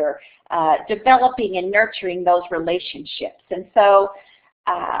another, developing and nurturing those relationships. And so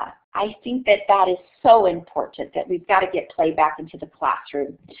I think that that is so important, that we've got to get play back into the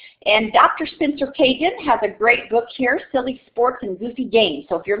classroom. And Dr. Spencer Kagan has a great book here, Silly Sports and Goofy Games.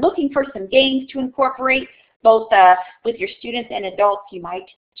 So if you're looking for some games to incorporate both with your students and adults, you might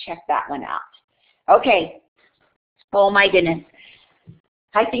check that one out. Okay. Oh my goodness.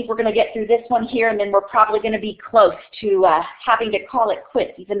 I think we're going to get through this one here, and then we're probably going to be close to having to call it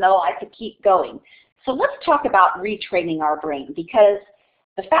quits, even though I could keep going. So let's talk about retraining our brain, because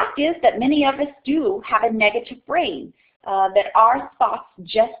the fact is that many of us do have a negative brain, that our thoughts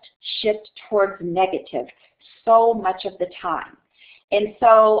just shift towards negative so much of the time. And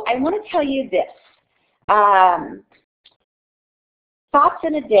so I want to tell you this. Thoughts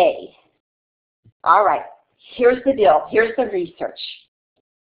in a day. All right, here's the deal. Here's the research.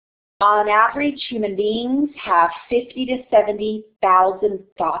 On average, human beings have 50 to 70,000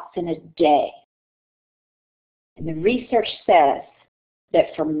 thoughts in a day. And the research says that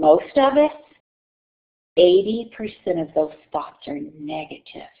for most of us, 80% of those thoughts are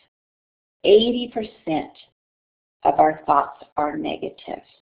negative. 80% of our thoughts are negative.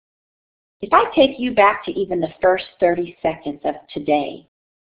 If I take you back to even the first 30 seconds of today,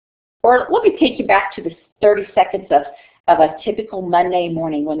 or let me take you back to the 30 seconds of a typical Monday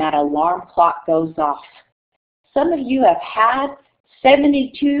morning when that alarm clock goes off. Some of you have had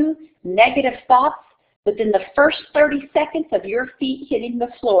 72 negative thoughts within the first 30 seconds of your feet hitting the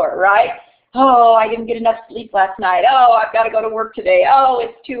floor, right? Oh, I didn't get enough sleep last night. Oh, I've got to go to work today. Oh,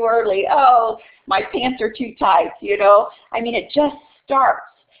 it's too early. Oh, my pants are too tight, you know. I mean, it just starts.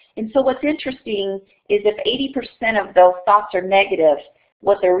 And so what's interesting is if 80% of those thoughts are negative,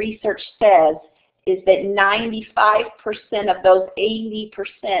 what the research says is that 95% of those 80%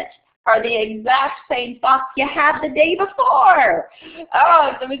 are the exact same thoughts you had the day before.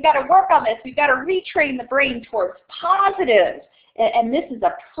 Oh, so we've got to work on this. We've got to retrain the brain towards positive. And this is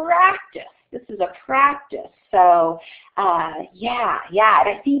a practice. This is a practice. So, yeah. And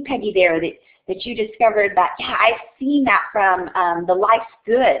I see, Peggy, there that you discovered that, yeah, I've seen that from the Life's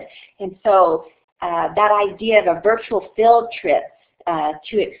Good. And so that idea of a virtual field trip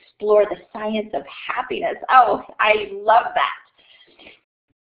to explore the science of happiness. Oh, I love that.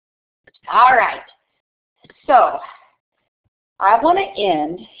 All right, so I want to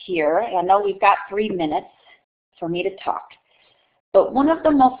end here. I know we've got 3 minutes for me to talk, but one of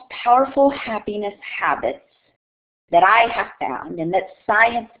the most powerful happiness habits that I have found and that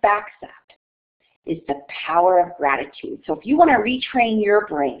science backs up is the power of gratitude. So if you want to retrain your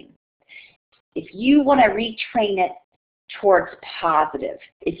brain, if you want to retrain it towards positive,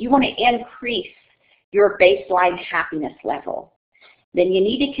 if you want to increase your baseline happiness level, then you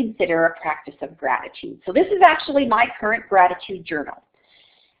need to consider a practice of gratitude. So this is actually my current gratitude journal.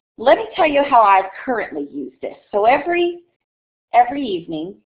 Let me tell you how I currently use this. So every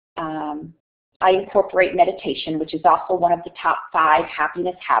evening, I incorporate meditation, which is also one of the top 5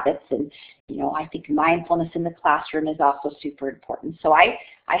 happiness habits. And you know, I think mindfulness in the classroom is also super important. So I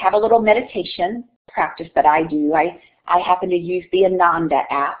have a little meditation practice that I do. I happen to use the Ananda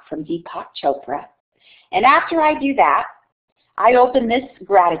app from Deepak Chopra. And after I do that, I open this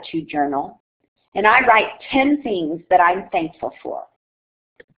gratitude journal and I write 10 things that I'm thankful for.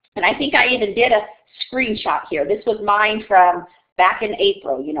 And I think I even did a screenshot here. This was mine from back in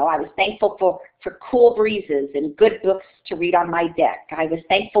April. You know, I was thankful for cool breezes and good books to read on my deck. I was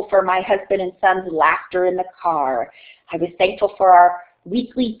thankful for my husband and son's laughter in the car. I was thankful for our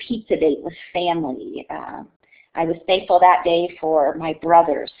weekly pizza date with family. I was thankful that day for my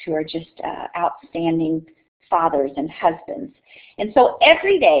brothers, who are just outstanding fathers and husbands. And so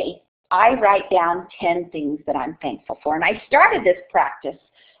every day I write down 10 things that I'm thankful for. And I started this practice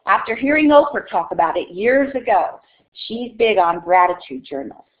after hearing Oprah talk about it years ago. She's big on gratitude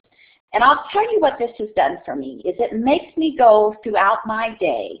journals. And I'll tell you what this has done for me, is it makes me go throughout my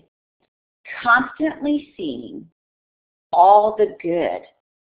day constantly seeing all the good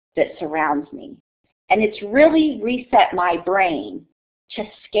that surrounds me. And it's really reset my brain to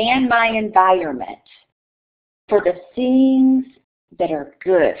scan my environment for the things that are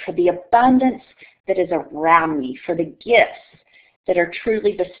good, for the abundance that is around me, for the gifts that are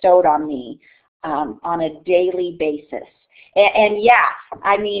truly bestowed on me on a daily basis. And yeah,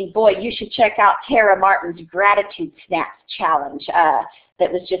 I mean, boy, you should check out Tara Martin's Gratitude Snaps Challenge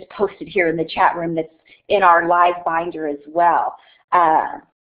that was just posted here in the chat room, that's in our live binder as well.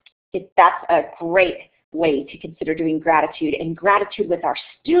 That's a great way to consider doing gratitude, and gratitude with our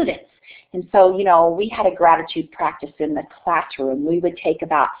students. And so, you know, we had a gratitude practice in the classroom. We would take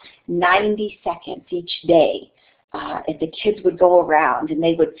about 90 seconds each day, and the kids would go around and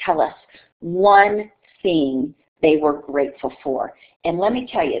they would tell us one thing they were grateful for. And let me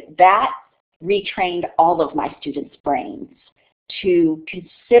tell you, that retrained all of my students' brains to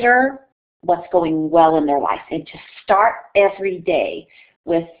consider what's going well in their life and to start every day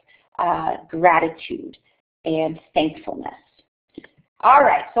with gratitude and thankfulness. All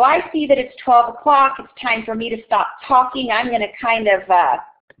right, so I see that it's 12 o'clock. It's time for me to stop talking. I'm going to kind of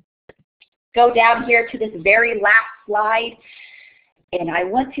go down here to this very last slide. And I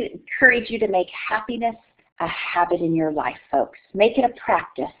want to encourage you to make happiness a habit in your life, folks. Make it a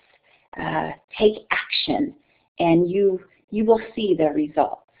practice. Take action, and you will see the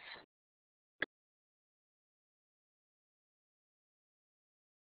results.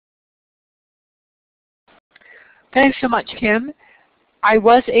 Thanks so much, Kim. I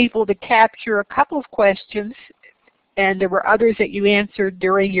was able to capture a couple of questions, and there were others that you answered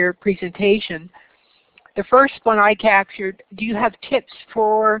during your presentation. The first one I captured, do you have tips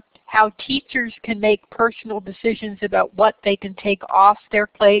for how teachers can make personal decisions about what they can take off their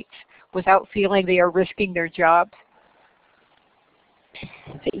plates without feeling they are risking their jobs?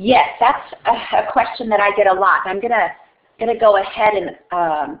 Yes, that's a question that I get a lot. I'm gonna go ahead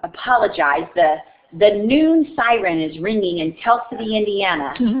and apologize. The noon siren is ringing in Tell City,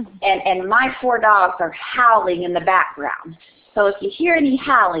 Indiana, and my 4 dogs are howling in the background. So if you hear any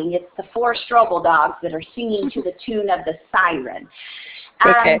howling, it's the 4 Strobel dogs that are singing to the tune of the siren.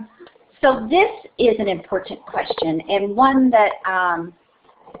 Okay. So this is an important question, and one that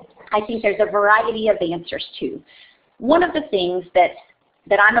I think there's a variety of answers to. One of the things that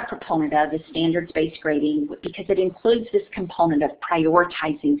I'm a proponent of is standards-based grading, because it includes this component of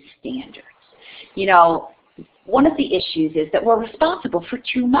prioritizing standards. You know, one of the issues is that we're responsible for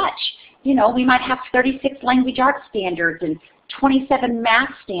too much. You know, we might have 36 language arts standards and 27 math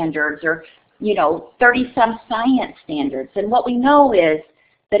standards, or, you know, 30-some science standards. And what we know is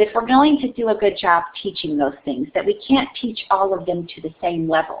that if we're going to do a good job teaching those things, that we can't teach all of them to the same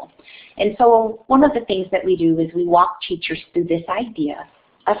level. And so one of the things that we do is we walk teachers through this idea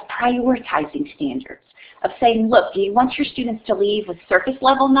of prioritizing standards, of saying, look, do you want your students to leave with surface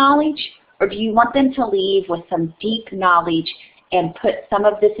level knowledge, or do you want them to leave with some deep knowledge and put some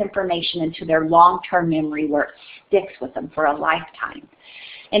of this information into their long-term memory where it sticks with them for a lifetime?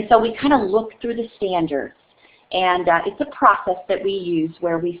 And so we kind of look through the standards, and it's a process that we use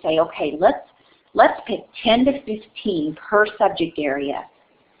where we say, okay, let's pick 10 to 15 per subject area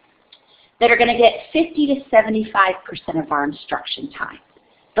that are going to get 50 to 75% of our instruction time.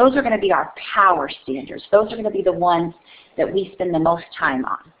 Those are going to be our power standards. Those are going to be the ones that we spend the most time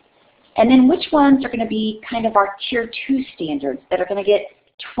on. And then which ones are going to be kind of our tier 2 standards that are going to get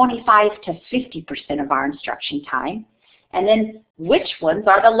 25 to 50% of our instruction time. And then which ones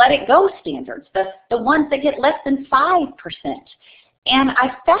are the let it go standards, the ones that get less than 5%. And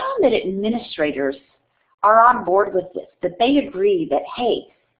I found that administrators are on board with this, that they agree that, hey,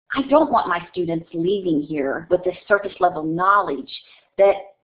 I don't want my students leaving here with this surface level knowledge, that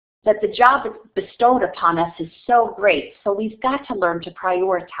the job that's bestowed upon us is so great, so we've got to learn to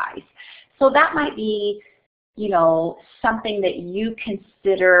prioritize. So that might be, you know, something that you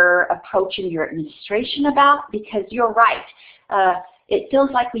consider approaching your administration about, because you're right. It feels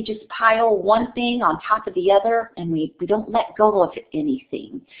like we just pile one thing on top of the other, and we don't let go of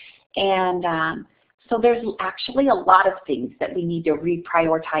anything. And so there's actually a lot of things that we need to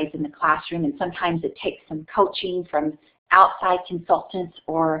reprioritize in the classroom, and sometimes it takes some coaching from outside consultants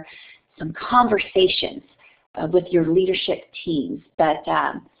or some conversations with your leadership teams. But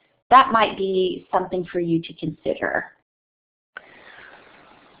that might be something for you to consider.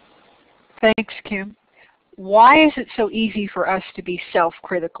 Thanks, Kim. Why is it so easy for us to be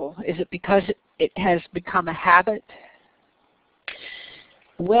self-critical? Is it because it has become a habit?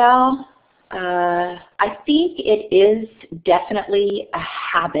 Well, I think it is definitely a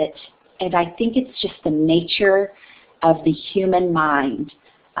habit and I think it's just the nature of the human mind.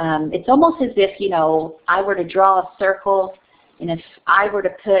 It's almost as if, you know, I were to draw a circle, and if I were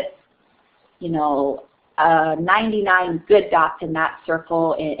to put, you know, 99 good dots in that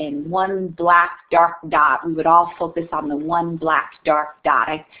circle and one black dark dot, we would all focus on the one black dark dot.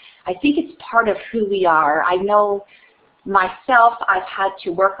 I think it's part of who we are. I know myself, I've had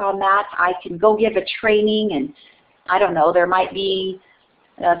to work on that. I can go give a training, and I don't know, there might be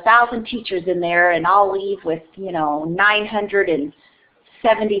 1,000 teachers in there, and I'll leave with, you know,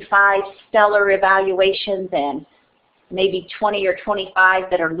 975 stellar evaluations and maybe 20 or 25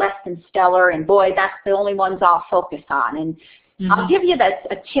 that are less than stellar, and boy, that's the only ones I'll focus on. And I'll give you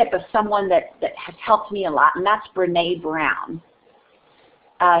a tip of someone that has helped me a lot, and that's Brene Brown.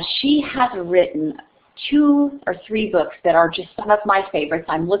 She has written 2 or 3 books that are just some of my favorites.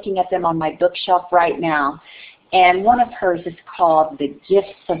 I'm looking at them on my bookshelf right now. And one of hers is called The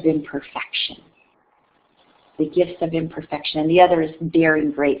Gifts of Imperfection. The Gifts of Imperfection. And the other is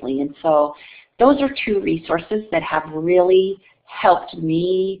Daring Greatly. And so those are 2 resources that have really helped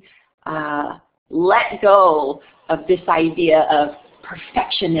me let go of this idea of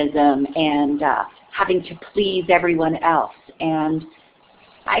perfectionism and having to please everyone else. And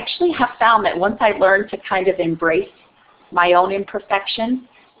I actually have found that once I learned to kind of embrace my own imperfection,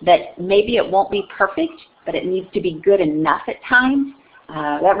 that maybe it won't be perfect, but it needs to be good enough at times,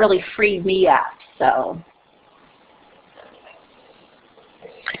 that really freed me up. So,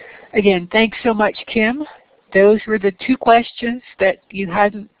 again, thanks so much, Kim. Those were the 2 questions that you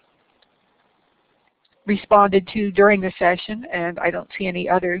hadn't responded to during the session, and I don't see any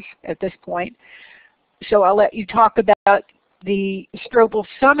others at this point. So I'll let you talk about the Strobel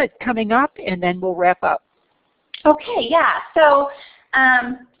Summit coming up, and then we'll wrap up. Okay, yeah. So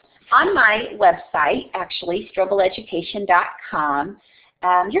on my website, actually, strobeleducation.com,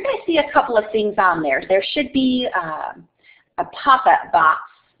 you're going to see a couple of things on there. There should be a pop-up box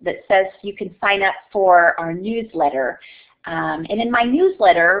that says you can sign up for our newsletter. And in my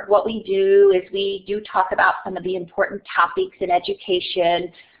newsletter, what we do is we do talk about some of the important topics in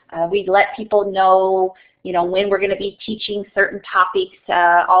education. We let people know, you know, when we're going to be teaching certain topics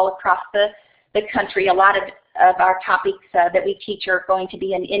all across the country. A lot of our topics that we teach are going to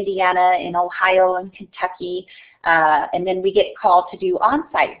be in Indiana, in Ohio, and Kentucky. And then we get called to do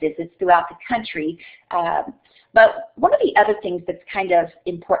on-site visits throughout the country. But one of the other things that's kind of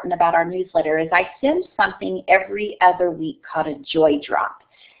important about our newsletter is I send something every other week called a Joy Drop.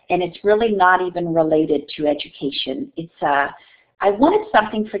 And it's really not even related to education. It's I wanted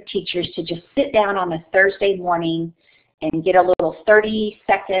something for teachers to just sit down on a Thursday morning and get a little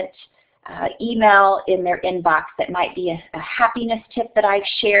 30-second email in their inbox that might be a happiness tip that I've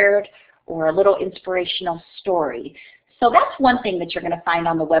shared or a little inspirational story. So that's one thing that you're going to find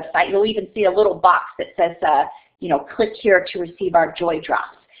on the website. You'll even see a little box that says, you know, click here to receive our Joy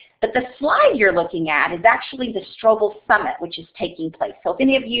Drops. But the slide you're looking at is actually the Strobel Summit, which is taking place. So if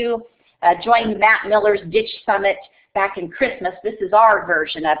any of you joined Matt Miller's Ditch Summit back in Christmas, this is our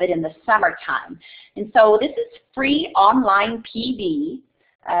version of it in the summertime. And so this is free online PB.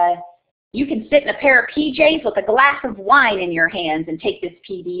 You can sit in a pair of PJs with a glass of wine in your hands and take this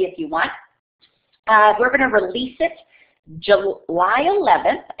PB if you want. We're going to release it July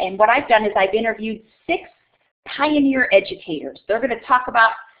 11th, and what I've done is I've interviewed 6 pioneer educators. They're going to talk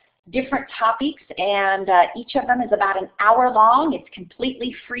about different topics, and each of them is about an hour long. It's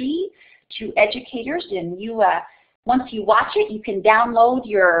completely free to educators, and you once you watch it, you can download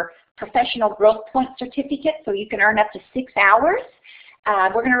your professional growth point certificate so you can earn up to 6 hours.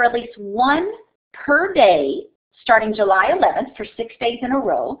 We're going to release 1 per day starting July 11th for 6 days in a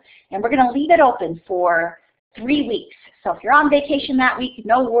row, and we're going to leave it open for 3 weeks. So if you're on vacation that week,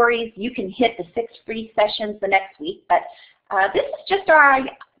 no worries, you can hit the 6 free sessions the next week. But this is just our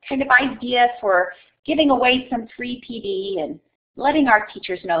kind of idea for giving away some free PD and letting our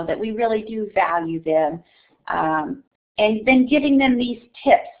teachers know that we really do value them. And then giving them these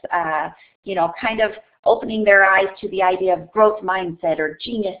tips, you know, kind of opening their eyes to the idea of growth mindset or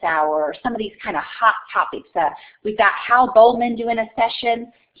genius hour or some of these kind of hot topics. We've got Hal Bowman doing a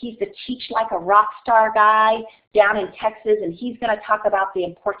session. He's the Teach Like a Rock Star guy down in Texas, and he's going to talk about the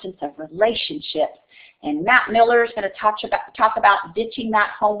importance of relationships. And Matt Miller is going to talk about ditching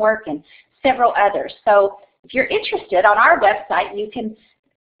that homework and several others. So if you're interested, on our website, you can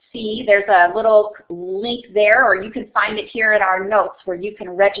see there's a little link there, or you can find it here in our notes where you can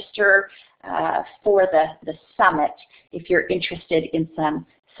register for the summit if you're interested in some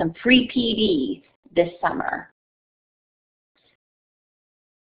free PD this summer.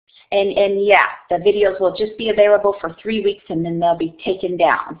 And yeah, the videos will just be available for 3 weeks and then they'll be taken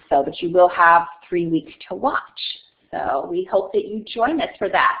down. So, but you will have 3 weeks to watch. So we hope that you join us for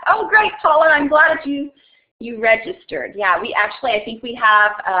that. Oh, great, Paula! I'm glad that you registered. Yeah, we actually, I think we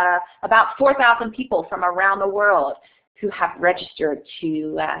have about 4,000 people from around the world who have registered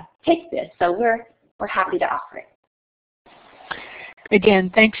to take this. So we're happy to offer it.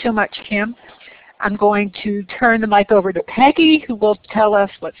 Again, thanks so much, Kim. I'm going to turn the mic over to Peggy, who will tell us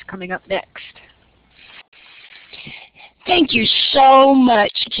what's coming up next. Thank you so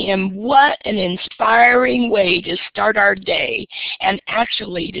much, Kim. What an inspiring way to start our day and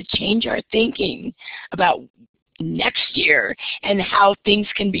actually to change our thinking about next year and how things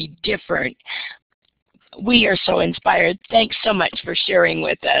can be different. We are so inspired. Thanks so much for sharing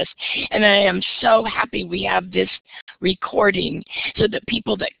with us. And I am so happy we have this recording so that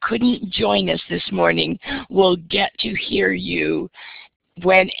people that couldn't join us this morning will get to hear you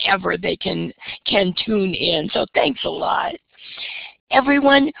whenever they can tune in. So thanks a lot.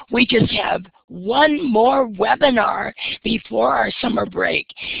 Everyone, we just have one more webinar before our summer break,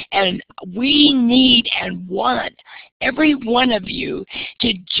 and we need and want every one of you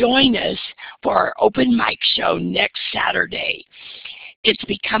to join us for our open mic show next Saturday. It's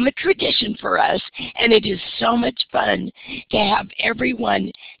become a tradition for us, and it is so much fun to have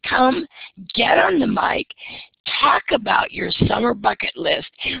everyone come, get on the mic, talk about your summer bucket list.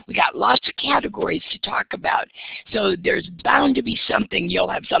 We got lots of categories to talk about, so there's bound to be something, you'll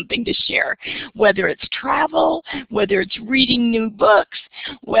have something to share, whether it's travel, whether it's reading new books,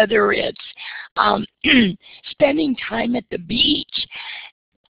 whether it's spending time at the beach,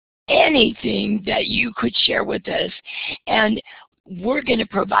 anything that you could share with us. And we're going to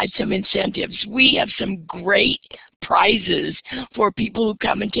provide some incentives. We have some great prizes for people who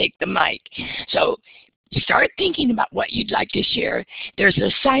come and take the mic. So start thinking about what you'd like to share. There's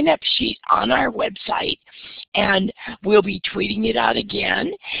a sign-up sheet on our website, and we'll be tweeting it out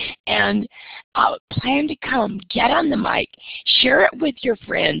again. And plan to come, get on the mic, share it with your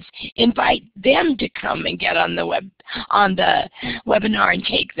friends, invite them to come and get on the webinar and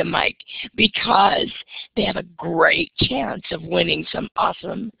take the mic, because they have a great chance of winning some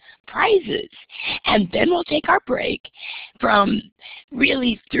awesome prizes. And then we'll take our break from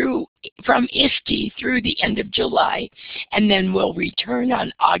ISTE through the end of July, and then we'll return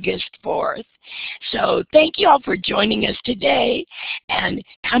on August 4th. So thank you all for joining us today, and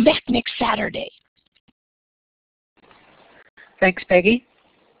come back next Saturday. Thanks, Peggy.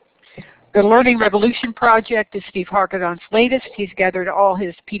 The Learning Revolution Project is Steve Hargadon's latest. He's gathered all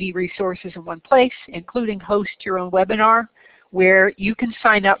his PD resources in one place, including Host Your Own Webinar, where you can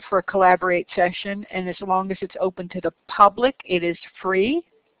sign up for a Collaborate session, and as long as it's open to the public, it is free.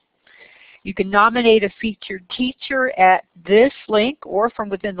 You can nominate a featured teacher at this link or from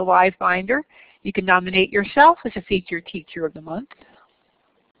within the live binder. You can nominate yourself as a featured teacher of the month.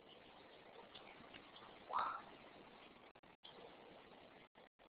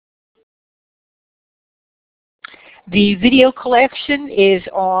 The video collection is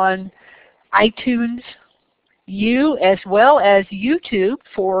on iTunes U as well as YouTube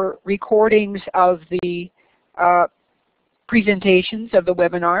for recordings of the presentations of the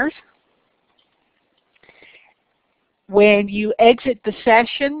webinars. When you exit the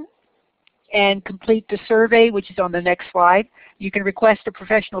session and complete the survey, which is on the next slide, you can request a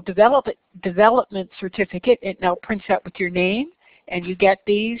professional development certificate. It now prints out with your name, and you get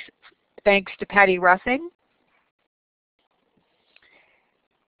these thanks to Patty Ruffing.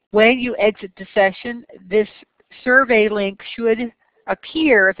 When you exit the session, this survey link should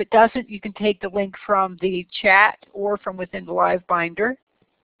appear. If it doesn't, you can take the link from the chat or from within the live binder.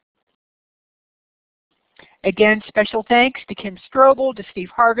 Again, special thanks to Kim Strobel, to Steve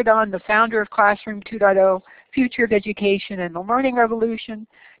Hargadon, the founder of Classroom 2.0, Future of Education and the Learning Revolution,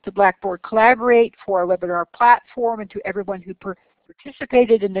 to Blackboard Collaborate for our webinar platform, and to everyone who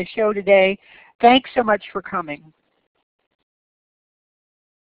participated in the show today. Thanks so much for coming.